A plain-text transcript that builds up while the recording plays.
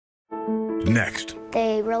Next.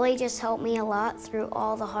 They really just helped me a lot through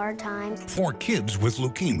all the hard times. For kids with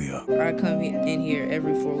leukemia. I come in here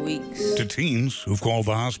every 4 weeks. To teens who've called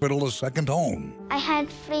the hospital a second home. I had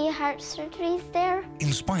 3 heart surgeries there.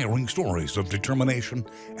 Inspiring stories of determination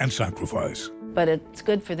and sacrifice. But it's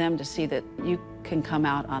good for them to see that you can come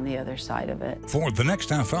out on the other side of it. For the next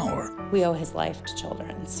half hour, we owe his life to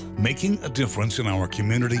Children's. Making a difference in our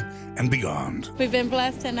community and beyond. We've been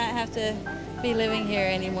blessed to not have to be living here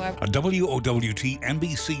anymore. A WOWT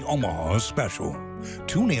NBC Omaha special.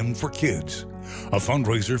 Tune in for kids. A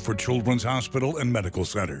fundraiser for Children's Hospital and Medical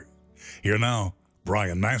Center. Here now,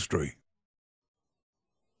 Brian Mastry.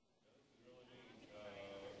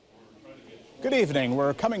 Good evening.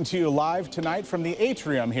 We're coming to you live tonight from the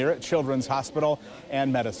atrium here at Children's Hospital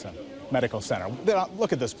and Medical Center.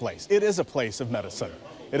 Look at this place. It is a place of medicine.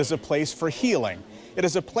 It is a place for healing. It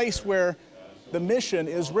is a place where the mission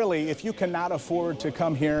is really, if you cannot afford to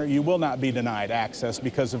come here, you will not be denied access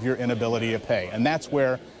because of your inability to pay. And that's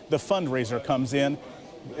where the fundraiser comes in.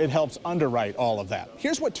 It helps underwrite all of that.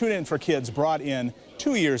 Here's what Tune In for Kids brought in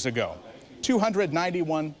 2 years ago.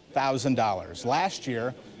 $291,000. Last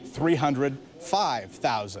year,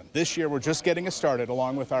 $305,000. This year, we're just getting us started,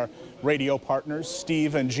 along with our radio partners.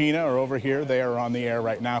 Steve and Gina are over here. They are on the air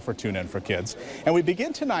right now for Tune In for Kids. And we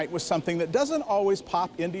begin tonight with something that doesn't always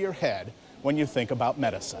pop into your head when you think about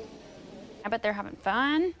medicine. I bet they're having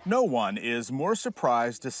fun. No one is more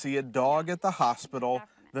surprised to see a dog at the hospital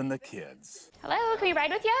than the kids. Hello, can we ride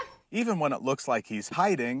with you? Even when it looks like he's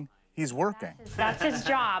hiding, he's working. That's his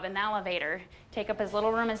job in the elevator. Take up as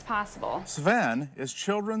little room as possible. Sven is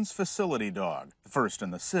Children's facility dog, the first in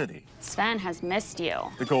the city. Sven has missed you.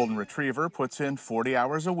 The Golden Retriever puts in 40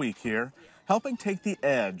 hours a week here, helping take the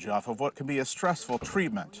edge off of what can be a stressful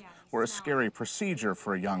treatment or a scary procedure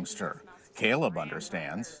for a youngster. Caleb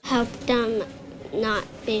understands. Help them not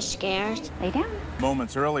be scared. Lay down.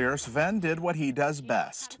 Moments earlier, Sven did what he does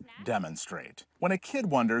best, demonstrate. When a kid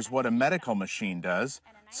wonders what a medical machine does,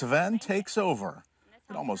 Sven takes over.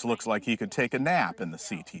 It almost looks like he could take a nap in the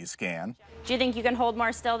CT scan. Do you think you can hold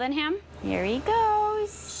more still than him? Here he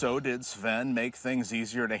goes. So did Sven make things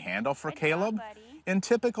easier to handle for Caleb? In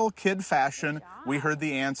typical kid fashion, we heard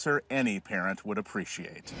the answer any parent would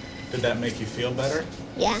appreciate. Did that make you feel better?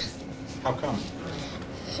 Yeah. How come?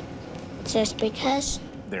 Just because.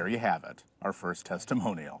 There you have it, our first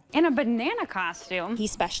testimonial. In a banana costume. He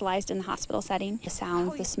specialized in the hospital setting. The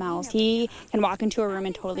sounds, the smells. He can walk into a room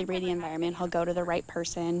and totally read the environment. He'll go to the right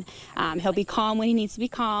person. He'll be calm when he needs to be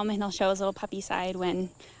calm, and he'll show his little puppy side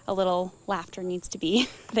when a little laughter needs to be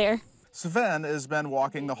there. Sven has been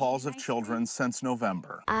walking the halls of Children's since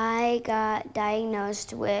November. I got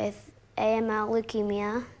diagnosed with AML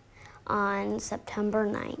leukemia on September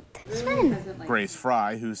 9th. Sven. Grace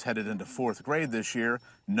Fry, who's headed into 4th grade this year,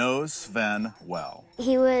 knows Sven well.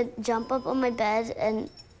 He would jump up on my bed and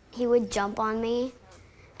he would jump on me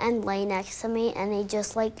and lay next to me, and he'd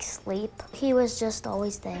just like sleep. He was just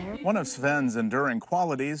always there. One of Sven's enduring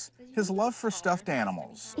qualities, his love for stuffed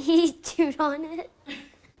animals. He chewed on it.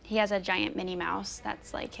 He has a giant Minnie Mouse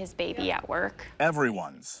that's like his baby at work.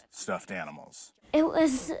 Everyone's stuffed animals. It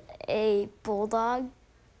was a bulldog.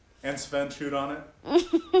 And Sven chewed on it?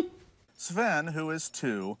 Sven, who is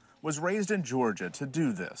 2, was raised in Georgia to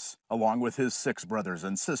do this, along with his 6 brothers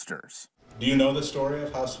and sisters. Do you know the story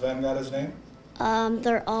of how Sven got his name?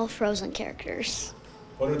 They're all Frozen characters.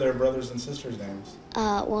 What are their brothers and sisters' names?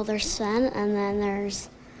 Well, there's Sven, and then there's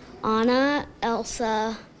Anna,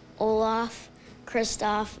 Elsa, Olaf,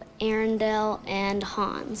 Kristoff, Arendelle, and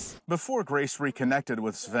Hans. Before Grace reconnected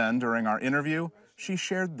with Sven during our interview, she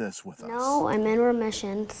shared this with us. No, I'm in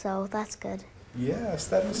remission, so that's good. Yes,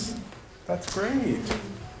 that's great.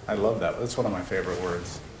 I love that. That's one of my favorite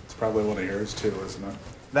words. It's probably one of yours too, isn't it?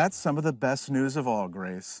 That's some of the best news of all,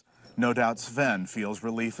 Grace. No doubt Sven feels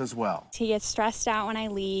relief as well. He gets stressed out when I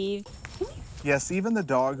leave. Yes, even the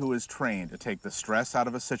dog who is trained to take the stress out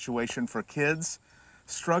of a situation for kids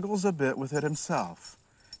struggles a bit with it himself.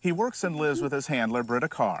 He works and lives with his handler, Britta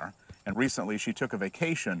Carr, and recently she took a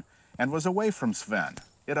vacation and was away from Sven.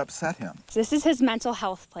 It upset him. This is his mental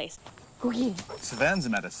health place. Sven's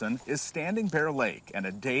medicine is Standing Bear Lake and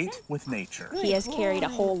a date with nature. He has carried a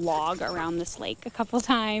whole log around this lake a couple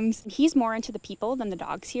times. He's more into the people than the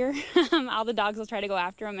dogs here. All the dogs will try to go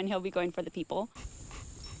after him, and he'll be going for the people.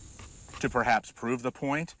 To perhaps prove the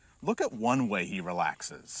point, look at one way he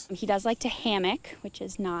relaxes. He does like to hammock, which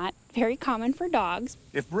is not very common for dogs.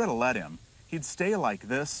 If Britta let him, he'd stay like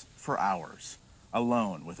this for hours,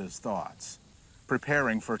 alone with his thoughts,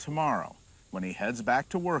 preparing for tomorrow when he heads back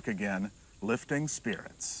to work again, lifting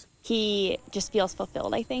spirits. he just feels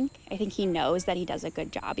fulfilled, I think. I think he knows that he does a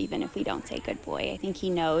good job, even if we don't say good boy. I think he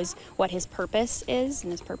knows what his purpose is,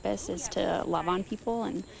 and his purpose is to love on people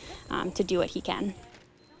and to do what he can.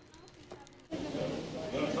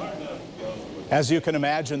 As you can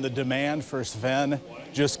imagine, the demand for Sven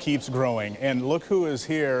just keeps growing. And look who is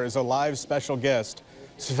here as a live special guest.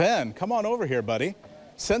 Sven, come on over here, buddy.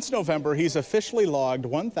 Since November, he's officially logged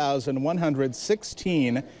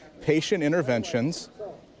 1,116 patient interventions.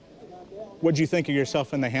 What'd you think of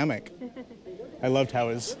yourself in the hammock? I loved how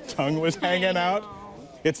his tongue was hanging out.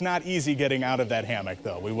 It's not easy getting out of that hammock,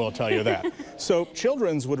 though, we will tell you that. So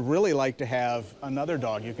Children's would really like to have another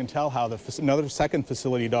dog. You can tell how another second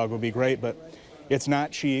facility dog would be great, but it's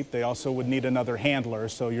not cheap. They also would need another handler,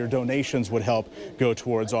 so your donations would help go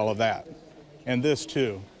towards all of that. And this,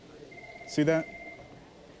 too. See that?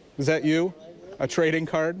 Is that you? A trading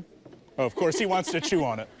card? Oh, of course, he wants to chew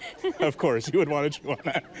on it. Of course, you would want to chew on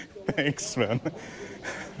that. Thanks, Sven.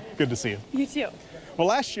 Good to see you. You too. Well,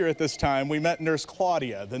 last year at this time, we met Nurse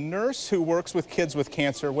Claudia, the nurse who works with kids with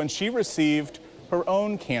cancer, when she received her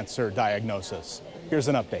own cancer diagnosis. Here's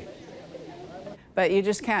an update. But you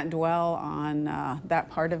just can't dwell on that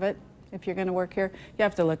part of it. If you're going to work here, you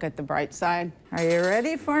have to look at the bright side. Are you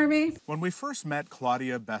ready for me? When we first met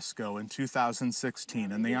Claudia Besco in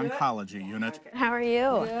 2016 in the oncology unit. How are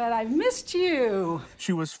you? Good, I've missed you.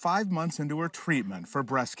 She was 5 months into her treatment for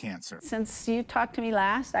breast cancer. Since you talked to me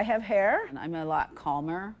last, I have hair. I'm a lot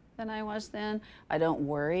calmer than I was then. I don't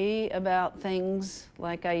worry about things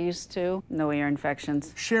like I used to. No ear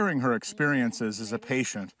infections. Sharing her experiences as a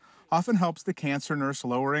patient often helps the cancer nurse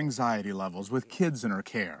lower anxiety levels with kids in her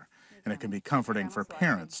care. And it can be comforting for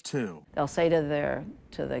parents, too. They'll say to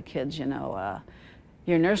the kids, you know,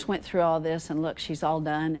 your nurse went through all this, and look, she's all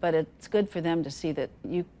done. But it's good for them to see that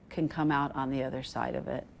you can come out on the other side of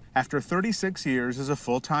it. After 36 years as a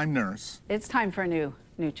full-time nurse, it's time for a new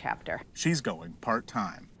chapter. She's going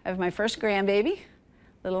part-time. I have my first grandbaby,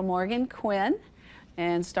 little Morgan Quinn,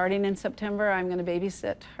 and starting in September, I'm going to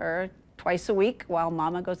babysit her twice a week while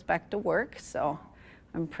Mama goes back to work. So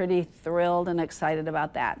I'm pretty thrilled and excited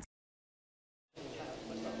about that.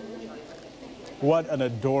 What an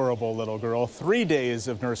adorable little girl. 3 days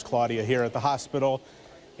of Nurse Claudia here at the hospital,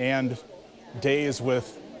 and days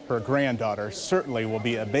with her granddaughter certainly will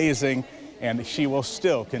be amazing, and she will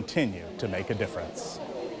still continue to make a difference.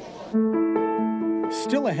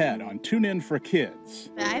 Still ahead on Tune In for Kids.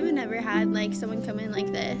 I've never had someone come in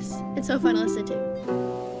like this. It's so fun to listen to.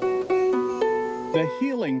 The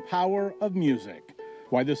healing power of music.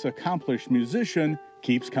 Why this accomplished musician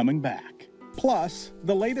keeps coming back. Plus,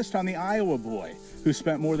 the latest on the Iowa boy who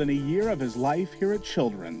spent more than a year of his life here at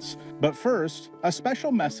Children's. But first, a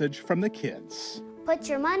special message from the kids. Put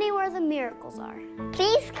your money where the miracles are.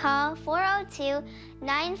 Please call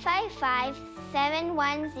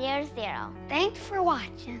 402-955-7100. Thanks for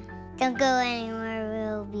watching. Don't go anywhere.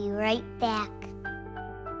 We'll be right back.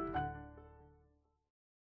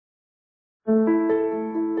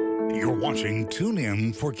 You're watching Tune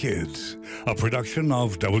In for Kids, a production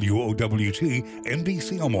of WOWT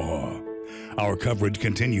NBC Omaha. Our coverage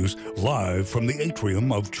continues live from the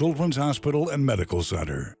atrium of Children's Hospital and Medical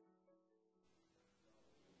Center.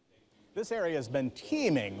 This area has been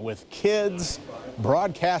teeming with kids,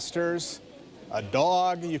 broadcasters, a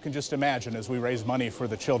dog. You can just imagine as we raise money for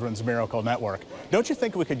the Children's Miracle Network. Don't you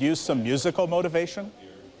think we could use some musical motivation?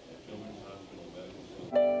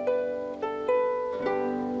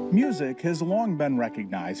 Music has long been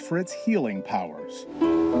recognized for its healing powers.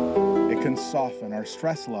 It can soften our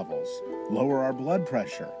stress levels, lower our blood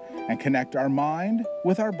pressure, and connect our mind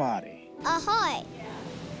with our body. Ahoy!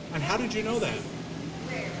 And how did you know that?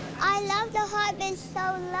 I love the harp, it's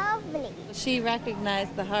so lovely. She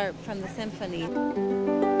recognized the harp from the symphony.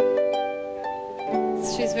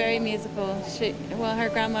 She's very musical. Well, her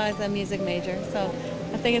grandma is a music major, so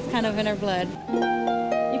I think it's kind of in her blood.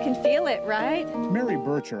 You can feel it, right? Mary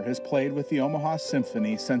Bircher has played with the Omaha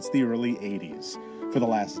Symphony since the early 80s. For the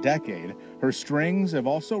last decade, her strings have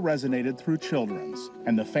also resonated through Children's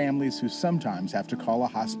and the families who sometimes have to call a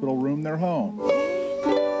hospital room their home,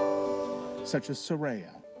 such as Soraya.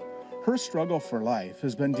 Her struggle for life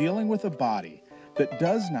has been dealing with a body that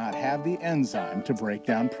does not have the enzyme to break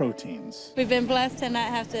down proteins. We've been blessed to not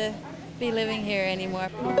have to be living here anymore.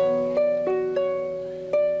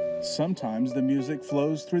 Sometimes the music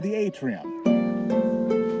flows through the atrium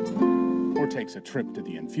or takes a trip to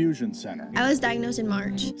the infusion center. I was diagnosed in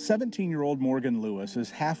March. 17-year-old Morgan Lewis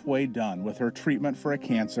is halfway done with her treatment for a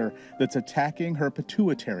cancer that's attacking her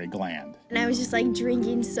pituitary gland. And I was just like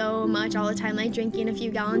drinking so much all the time, like drinking a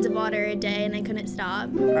few gallons of water a day, and I couldn't stop.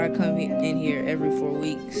 I come in here every 4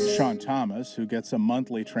 weeks. Sean Thomas, who gets a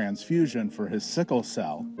monthly transfusion for his sickle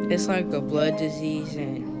cell. It's like a blood disease,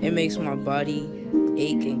 and it makes my body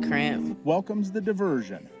ache and cramp. Welcomes the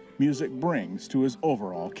diversion music brings to his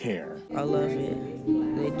overall care. I love it.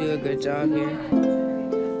 They do a good job here.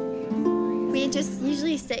 We just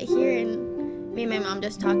usually sit here and me and my mom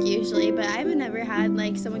just talk usually, but I've never had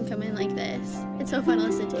like someone come in like this. It's so fun to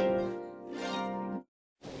listen to.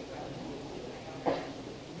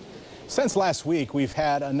 Since last week, we've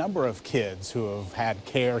had a number of kids who have had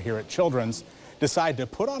care here at Children's decide to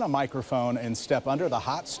put on a microphone and step under the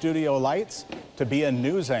hot studio lights to be a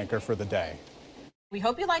news anchor for the day. We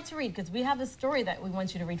hope you like to read because we have a story that we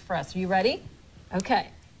want you to read for us. Are you ready? Okay.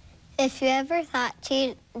 If you ever thought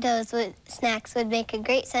Cheetos snacks would make a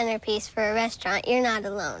great centerpiece for a restaurant, you're not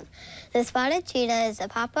alone. The Spotted Cheetah is a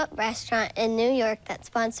pop-up restaurant in New York that's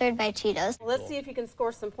sponsored by Cheetos. Well, let's see if you can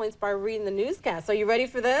score some points by reading the newscast. Are you ready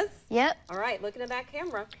for this? Yep. All right, looking at that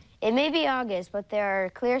camera. It may be August, but there are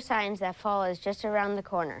clear signs that fall is just around the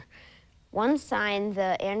corner. One sign,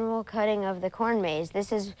 the annual cutting of the corn maze.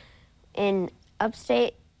 This is in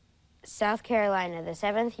upstate South Carolina, the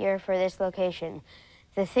 7th year for this location.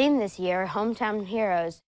 The theme this year, Hometown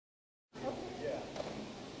Heroes.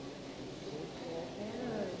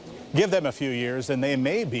 Give them a few years and they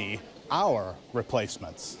may be our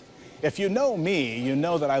replacements. If you know me, you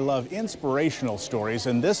know that I love inspirational stories,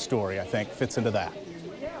 and this story, I think, fits into that.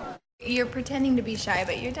 You're pretending to be shy,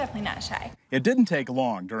 but you're definitely not shy. It didn't take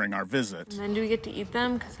long during our visit. And then do we get to eat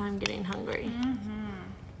them? Because I'm getting hungry.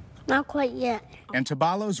 Not quite yet. And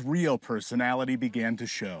Tabalo's real personality began to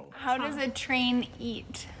show. How does a train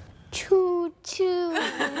eat? Choo-choo. The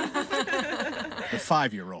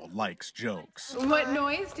 5-year-old likes jokes. What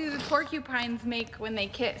noise do the porcupines make when they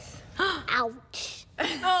kiss? Ouch.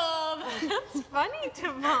 Oh, that's funny,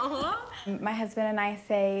 Tabalo. My husband and I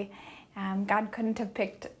say, God couldn't have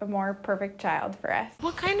picked a more perfect child for us.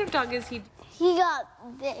 What kind of dog is he? He got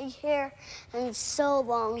big hair and so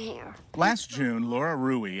long hair. Last June, Laura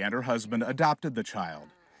Rui and her husband adopted the child.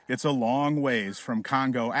 It's a long ways from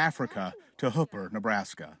Congo, Africa, to Hooper,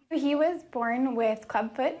 Nebraska. He was born with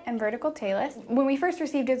clubfoot and vertical talus. When we first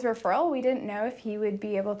received his referral, we didn't know if he would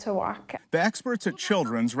be able to walk. The experts at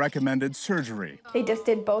Children's recommended surgery. They just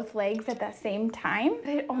did both legs at the same time.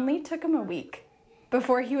 It only took him a week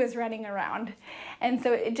before he was running around. And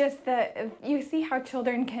so it just, you see how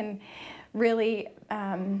children can really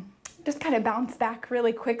just kind of bounce back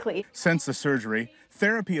really quickly. Since the surgery,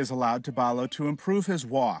 therapy has allowed Tabalo to improve his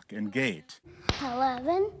walk and gait.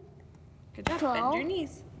 11. Good job. 12. Bend your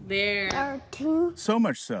knees. There. 13. So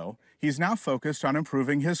much so, he's now focused on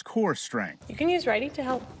improving his core strength. You can use Righty to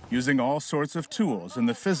help. Using all sorts of tools in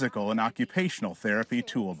the physical and occupational therapy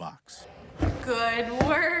toolbox. Good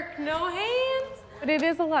work. No hands. But it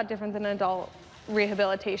is a lot different than adult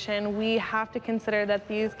rehabilitation. We have to consider that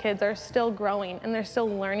these kids are still growing and they're still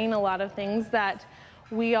learning a lot of things that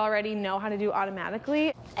we already know how to do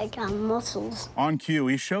automatically. I got muscles. On cue,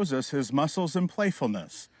 he shows us his muscles and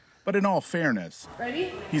playfulness. But in all fairness,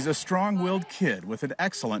 Ready? He's a strong-willed kid with an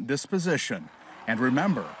excellent disposition. And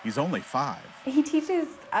remember, he's only 5. He teaches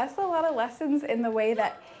us a lot of lessons in the way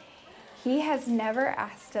that he has never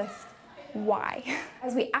asked us why.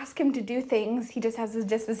 As we ask him to do things, he just has this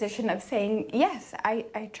disposition of saying, yes,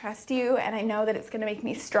 I trust you and I know that it's going to make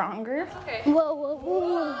me stronger. Okay. Whoa, whoa,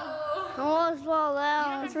 whoa. I almost fall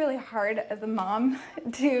out. It's really hard as a mom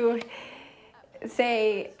to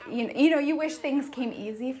say, you wish things came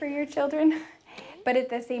easy for your children, but at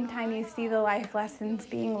the same time you see the life lessons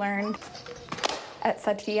being learned at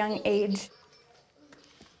such a young age.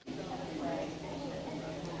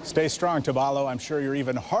 Stay strong, Tabalo. I'm sure you're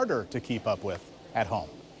even harder to keep up with at home.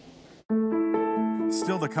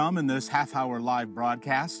 Still to come in this half-hour live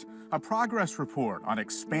broadcast, a progress report on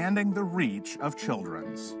expanding the reach of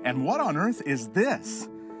Children's. And what on earth is this?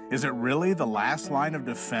 Is it really the last line of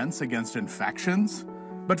defense against infections?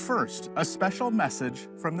 But first, a special message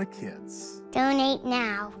from the kids. Donate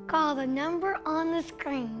now. Call the number on the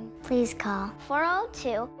screen. Please call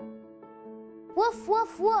 402 woof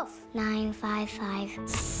woof woof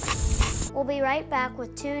 955. We'll be right back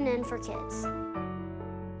with Tune In for Kids.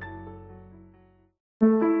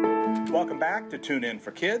 Welcome back to Tune In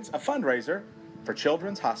for Kids, a fundraiser for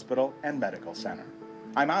Children's Hospital and Medical Center.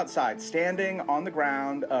 I'm outside, standing on the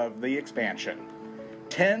ground of the expansion.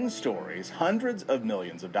 10 stories, hundreds of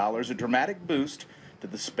millions of dollars, a dramatic boost to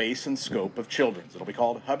the space and scope of Children's. It'll be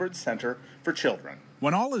called Hubbard Center for Children.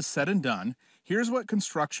 When all is said and done, here's what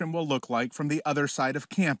construction will look like from the other side of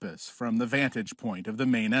campus, from the vantage point of the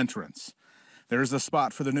main entrance. There's the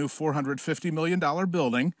spot for the new $450 million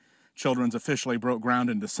building. Children's officially broke ground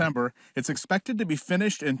in December. It's expected to be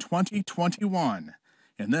finished in 2021,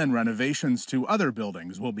 and then renovations to other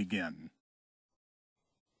buildings will begin.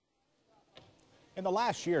 In the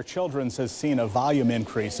last year, Children's has seen a volume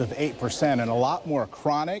increase of 8%, and a lot more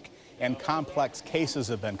chronic and complex cases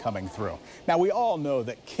have been coming through. Now, we all know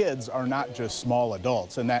that kids are not just small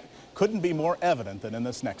adults, and that couldn't be more evident than in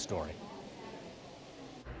this next story.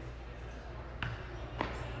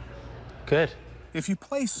 Good. If you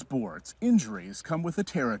play sports, injuries come with the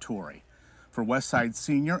territory. For Westside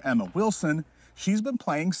senior Emma Wilson, she's been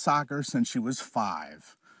playing soccer since she was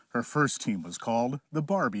 5. Her first team was called the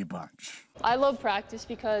Barbie Bunch. I love practice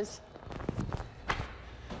because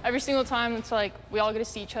every single time it's like we all get to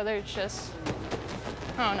see each other. It's just,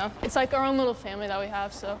 I don't know. It's like our own little family that we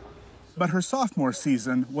have, so. But her sophomore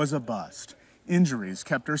season was a bust. Injuries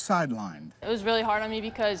kept her sidelined. It was really hard on me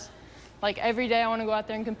because like every day I want to go out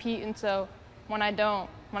there and compete, and so when I don't,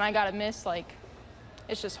 when I gotta miss, like,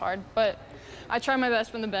 it's just hard. But I try my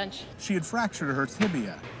best from the bench. She had fractured her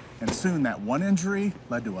tibia, and soon that one injury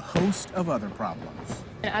led to a host of other problems.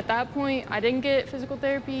 And at that point, I didn't get physical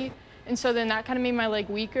therapy, and so then that kind of made my leg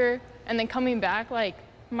weaker. And then coming back, like,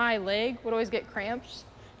 my leg would always get cramps.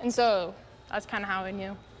 And so that's kind of how I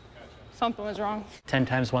knew something was wrong. 10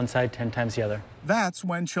 times one side, 10 times the other. That's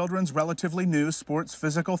when Children's relatively new sports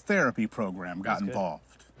physical therapy program got involved.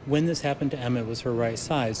 When this happened to Emma, it was her right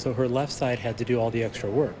side, so her left side had to do all the extra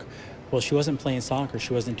work. Well, she wasn't playing soccer,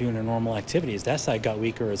 she wasn't doing her normal activities. That side got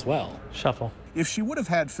weaker as well. Shuffle. If she would have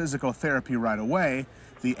had physical therapy right away,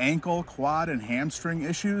 the ankle, quad, and hamstring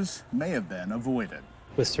issues may have been avoided.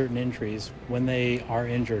 With certain injuries, when they are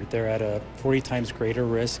injured, they're at a 40 times greater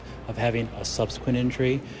risk of having a subsequent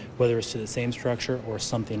injury, whether it's to the same structure or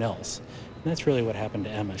something else. And that's really what happened to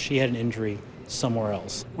Emma. She had an injury somewhere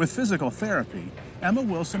else. With physical therapy, Emma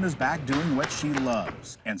Wilson is back doing what she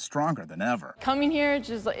loves and stronger than ever. Coming here,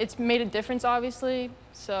 just it's made a difference, obviously.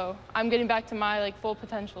 So I'm getting back to my full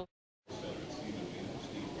potential.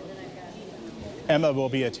 Emma will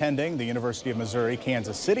be attending the University of Missouri,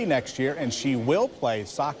 Kansas City next year, and she will play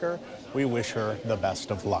soccer. We wish her the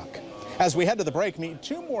best of luck. As we head to the break, meet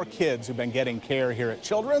 2 more kids who've been getting care here at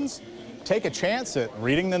Children's. Take a chance at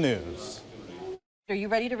reading the news. Are you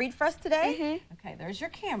ready to read for us today? Mm-hmm. Okay, there's your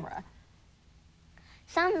camera.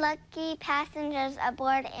 Some lucky passengers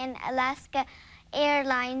aboard an Alaska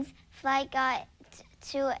Airlines flight got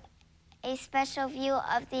to a special view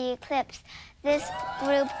of the eclipse. This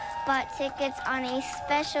group bought tickets on a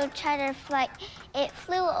special charter flight. It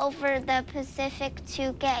flew over the Pacific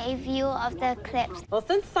to get a view of the eclipse. Well,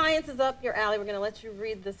 since science is up your alley, we're going to let you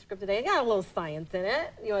read the script today. It got a little science in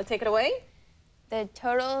it. You want to take it away? The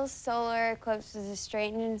total solar eclipse was a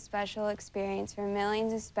strange and special experience for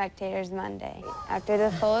millions of spectators Monday. After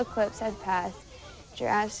the full eclipse had passed,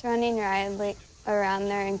 giraffes running riotly around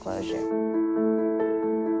their enclosure.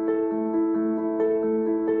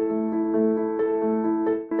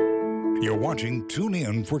 You're watching Tune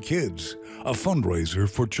In for Kids, a fundraiser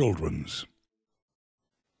for Children's.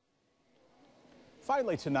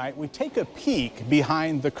 Finally tonight, we take a peek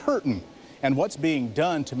behind the curtain and what's being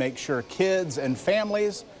done to make sure kids and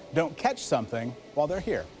families don't catch something while they're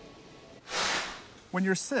here. When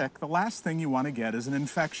you're sick, the last thing you want to get is an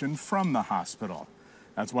infection from the hospital.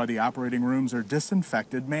 That's why the operating rooms are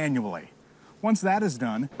disinfected manually. Once that is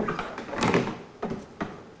done,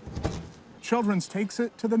 Children's takes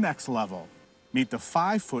it to the next level. Meet the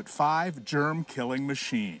 5'5" germ-killing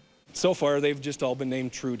machine. So far, they've just all been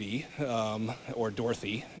named Trudy or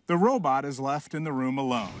Dorothy. The robot is left in the room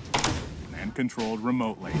alone and controlled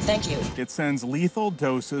remotely. Thank you. It sends lethal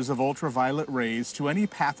doses of ultraviolet rays to any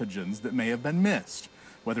pathogens that may have been missed,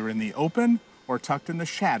 whether in the open or tucked in the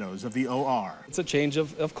shadows of the OR. It's a change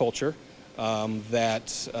of culture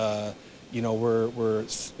that, you know, we're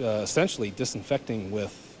essentially disinfecting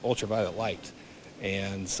with ultraviolet light.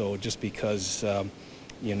 And so just because,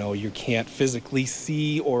 you know, you can't physically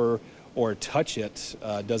see or touch it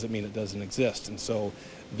doesn't mean it doesn't exist. And so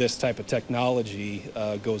this type of technology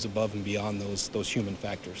goes above and beyond those human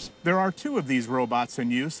factors. There are 2 of these robots in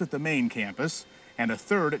use at the main campus and a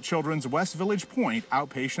 3rd at Children's West Village Point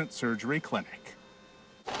Outpatient Surgery Clinic.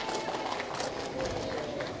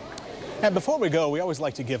 And before we go, we always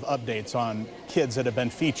like to give updates on kids that have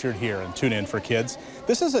been featured here in Tune In for Kids.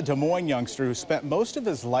 This is a Des Moines youngster who spent most of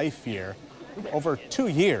his life here over 2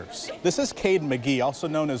 years. This is Caden McGee, also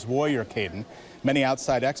known as Warrior Caden. Many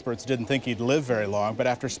outside experts didn't think he'd live very long, but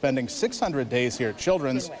after spending 600 days here at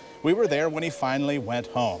Children's, we were there when he finally went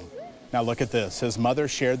home. Now look at this. His mother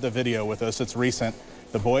shared the video with us. It's recent.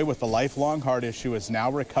 The boy with the lifelong heart issue is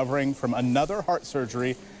now recovering from another heart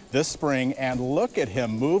surgery this spring, and look at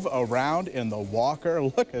him move around in the walker.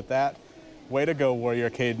 Look at that. Way to go, Warrior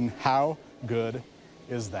Caden. How good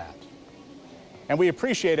is that? And we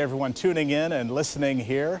appreciate everyone tuning in and listening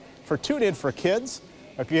here for Tune In for Kids.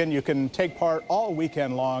 Again, you can take part all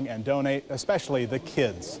weekend long and donate, especially the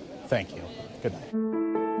kids. Thank you. Good night.